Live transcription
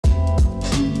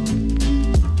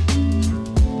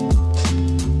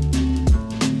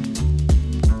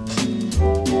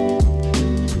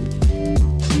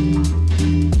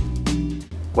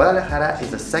Guadalajara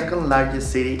is the second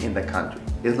largest city in the country.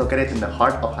 It's located in the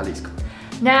heart of Jalisco.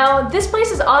 Now, this place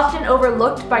is often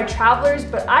overlooked by travelers,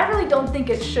 but I really don't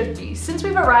think it should be. Since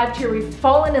we've arrived here, we've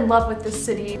fallen in love with this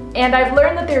city, and I've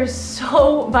learned that there's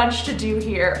so much to do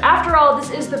here. After all, this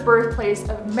is the birthplace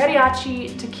of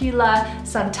Mariachi, Tequila,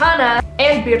 Santana,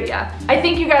 and Birria. I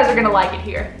think you guys are gonna like it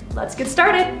here. Let's get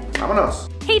started. Vámonos.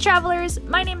 Hey travelers,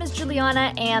 my name is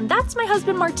Juliana and that's my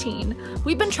husband Martin.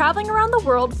 We've been traveling around the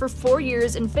world for 4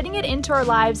 years and fitting it into our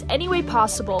lives any way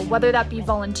possible, whether that be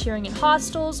volunteering in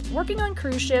hostels, working on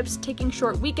cruise ships, taking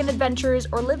short weekend adventures,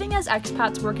 or living as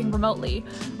expats working remotely.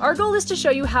 Our goal is to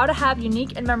show you how to have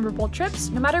unique and memorable trips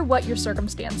no matter what your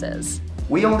circumstances.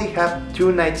 We only have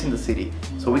 2 nights in the city,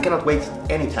 so we cannot waste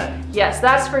any time. Yes,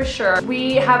 that's for sure.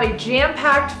 We have a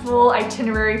jam-packed full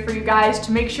itinerary for you guys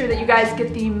to make sure that you guys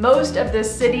get the most of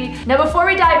this city. Now before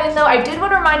we dive in though, I did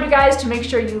want to remind you guys to make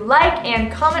sure you like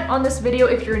and comment on this video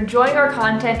if you're enjoying our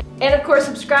content. And of course,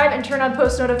 subscribe and turn on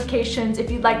post notifications if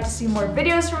you'd like to see more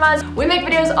videos from us. We make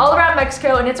videos all around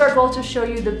Mexico and it's our goal to show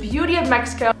you the beauty of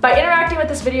Mexico. By interacting with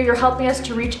this video, you're helping us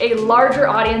to reach a larger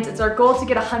audience. It's our goal to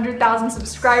get 100,000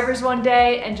 subscribers one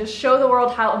day and just show the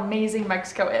world how amazing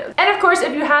Mexico is. And of course,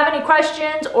 if you have any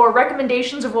questions or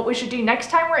recommendations of what we should do next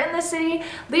time we're in this city,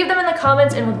 leave them in the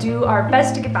comments and we'll do our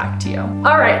best to get back to you.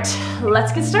 All right,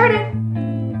 let's get started.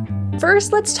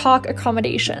 First, let's talk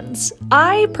accommodations.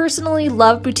 I personally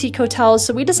love boutique hotels,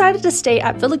 so we decided to stay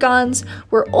at Villegans,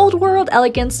 where old world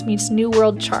elegance meets new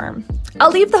world charm. I'll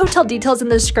leave the hotel details in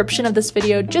the description of this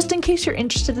video just in case you're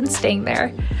interested in staying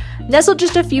there. Nestled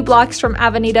just a few blocks from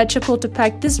Avenida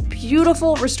Chapultepec, this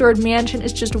beautiful restored mansion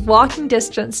is just walking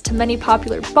distance to many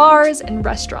popular bars and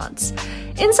restaurants.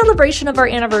 In celebration of our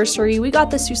anniversary, we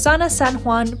got the Susana San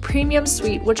Juan Premium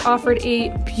Suite, which offered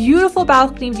a beautiful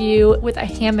balcony view with a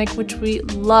hammock, which we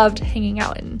loved hanging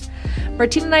out in.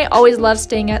 Martin and I always love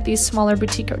staying at these smaller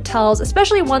boutique hotels,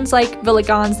 especially ones like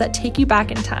Villegans that take you back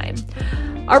in time.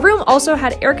 Our room also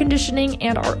had air conditioning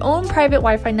and our own private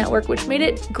Wi-Fi network, which made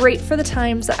it great for the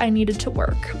times that I needed to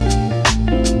work.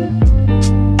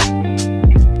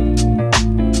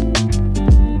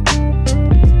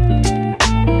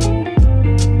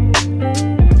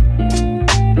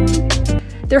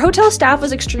 Their hotel staff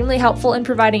was extremely helpful in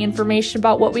providing information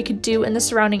about what we could do in the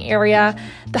surrounding area.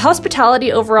 The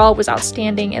hospitality overall was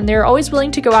outstanding, and they're always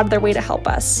willing to go out of their way to help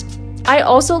us. I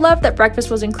also love that breakfast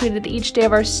was included each day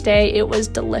of our stay. It was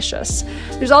delicious.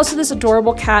 There's also this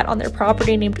adorable cat on their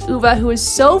property named Uva who is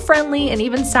so friendly and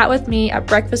even sat with me at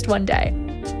breakfast one day.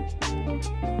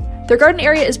 Their garden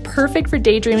area is perfect for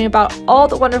daydreaming about all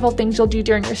the wonderful things you'll do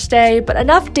during your stay, but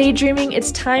enough daydreaming,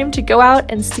 it's time to go out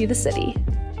and see the city.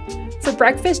 For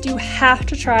breakfast, you have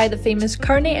to try the famous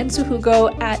carne en su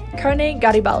jugo at Carne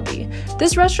Garibaldi.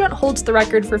 This restaurant holds the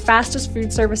record for fastest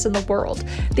food service in the world.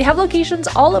 They have locations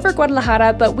all over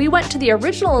Guadalajara, but we went to the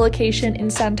original location in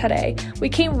Santaré. We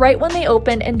came right when they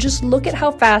opened, and just look at how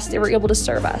fast they were able to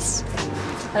serve us.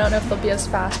 I don't know if they'll be as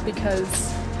fast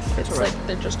because it's like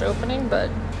they're just opening, but...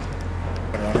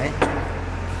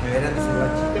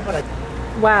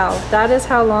 Wow, that is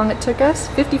how long it took us,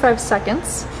 55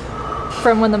 seconds.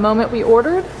 From when the moment we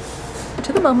ordered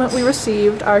to the moment we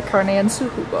received our carne en su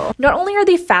jugo. Not only are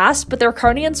they fast, but their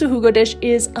carne en su jugo dish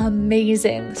is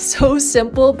amazing. So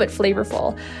simple but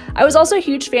flavorful. I was also a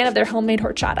huge fan of their homemade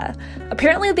horchata.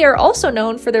 Apparently they are also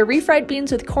known for their refried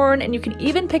beans with corn, and you can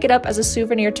even pick it up as a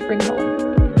souvenir to bring home.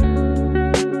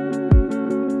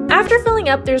 After filling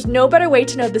up, there's no better way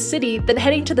to know the city than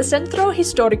heading to the Centro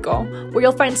Histórico, where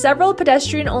you'll find several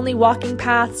pedestrian-only walking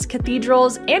paths,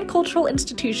 cathedrals, and cultural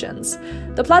institutions.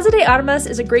 The Plaza de Armas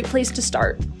is a great place to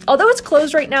start. Although it's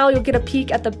closed right now, you'll get a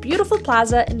peek at the beautiful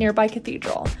plaza and nearby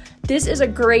cathedral. This is a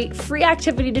great free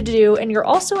activity to do, and you're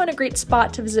also in a great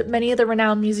spot to visit many of the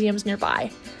renowned museums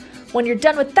nearby. When you're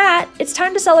done with that, it's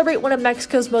time to celebrate one of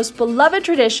Mexico's most beloved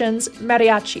traditions,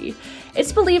 mariachi.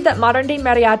 It's believed that modern-day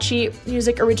mariachi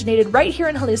music originated right here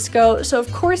in Jalisco, so of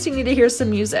course you need to hear some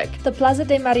music. The Plaza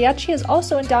de Mariachi is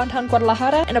also in downtown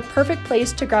Guadalajara and a perfect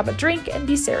place to grab a drink and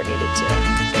be serenaded to.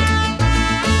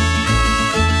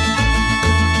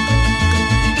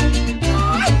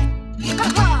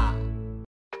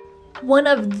 One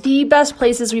of the best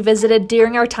places we visited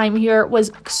during our time here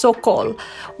was Sokol.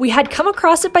 We had come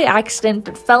across it by accident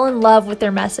but fell in love with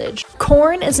their message.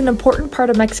 Corn is an important part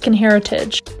of Mexican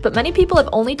heritage, but many people have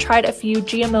only tried a few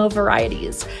GMO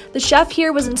varieties. The chef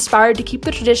here was inspired to keep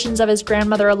the traditions of his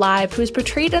grandmother alive, who is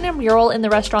portrayed in a mural in the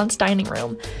restaurant's dining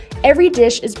room. Every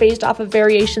dish is based off of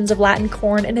variations of Latin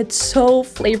corn, and it's so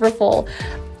flavorful.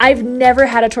 I've never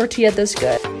had a tortilla this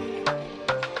good.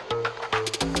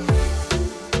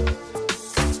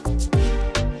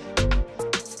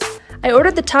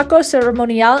 ordered the taco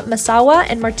ceremonial masawa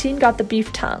and Martin got the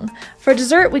beef tongue. For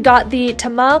dessert, we got the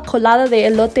tamal colada de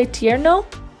elote tierno.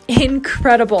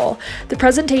 Incredible. The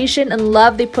presentation and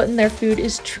love they put in their food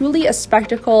is truly a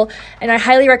spectacle, and I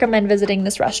highly recommend visiting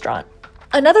this restaurant.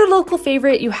 Another local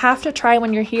favorite you have to try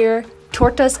when you're here,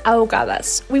 tortas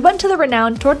ahogadas. We went to the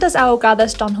renowned Tortas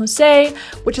Ahogadas Don Jose,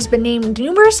 which has been named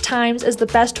numerous times as the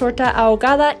best torta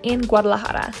ahogada in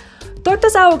Guadalajara.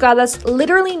 Tortas ahogadas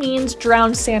literally means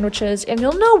drowned sandwiches, and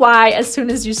you'll know why as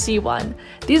soon as you see one.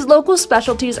 These local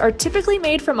specialties are typically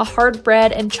made from a hard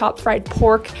bread and chopped fried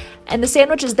pork, and the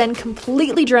sandwich is then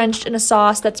completely drenched in a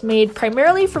sauce that's made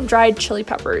primarily from dried chili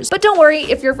peppers. But don't worry,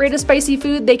 if you're afraid of spicy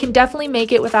food, they can definitely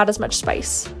make it without as much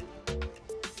spice.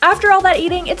 After all that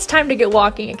eating, it's time to get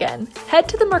walking again. Head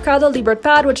to the Mercado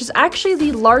Libertad, which is actually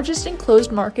the largest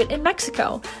enclosed market in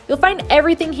Mexico. You'll find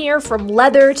everything here from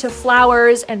leather to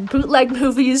flowers and bootleg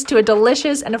movies to a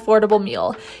delicious and affordable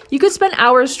meal. You could spend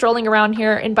hours strolling around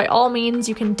here, and by all means,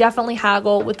 you can definitely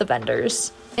haggle with the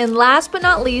vendors. And last but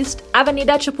not least,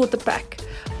 Avenida Chapultepec.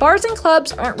 Bars and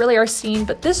clubs aren't really our scene,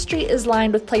 but this street is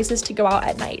lined with places to go out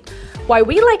at night. Why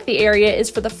we like the area is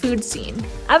for the food scene.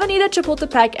 Avenida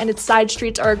Chapultepec and its side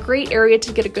streets are a great area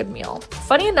to get a good meal.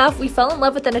 Funny enough, we fell in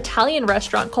love with an Italian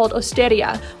restaurant called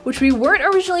Osteria, which we weren't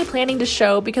originally planning to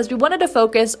show because we wanted to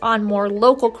focus on more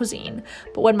local cuisine.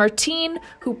 But when Martin,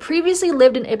 who previously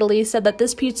lived in Italy, said that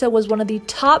this pizza was one of the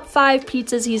top 5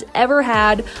 pizzas he's ever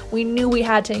had, we knew we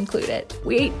had to include it.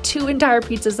 We ate 2 entire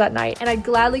pizzas that night, and I'd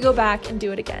gladly go back and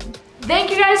do it again.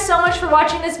 Thank you guys so much for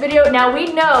watching this video. Now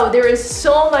we know there is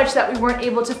so much that we weren't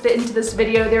able to fit into this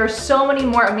video. There are so many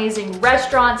more amazing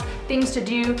restaurants, things to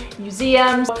do,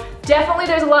 museums. Definitely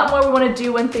there's a lot more we want to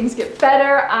do when things get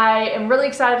better. I am really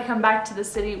excited to come back to the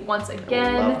city once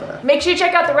again. Make sure you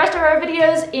check out the rest of our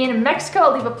videos in Mexico.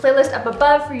 I'll leave a playlist up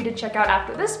above for you to check out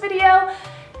after this video.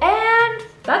 And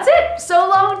that's it. So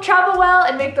long, travel well,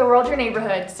 and make the world your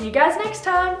neighborhood. See you guys next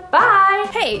time. Bye.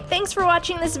 Hey, thanks for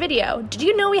watching this video. Did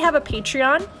you know we have a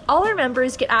Patreon? All our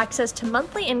members get access to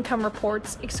monthly income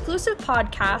reports, exclusive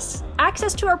podcasts,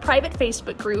 access to our private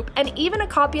Facebook group, and even a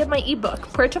copy of my ebook,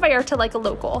 Puerto Vallarta Like a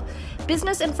Local.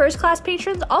 Business and first class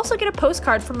patrons also get a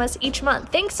postcard from us each month.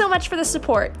 Thanks so much for the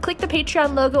support. Click the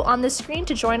Patreon logo on this screen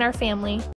to join our family.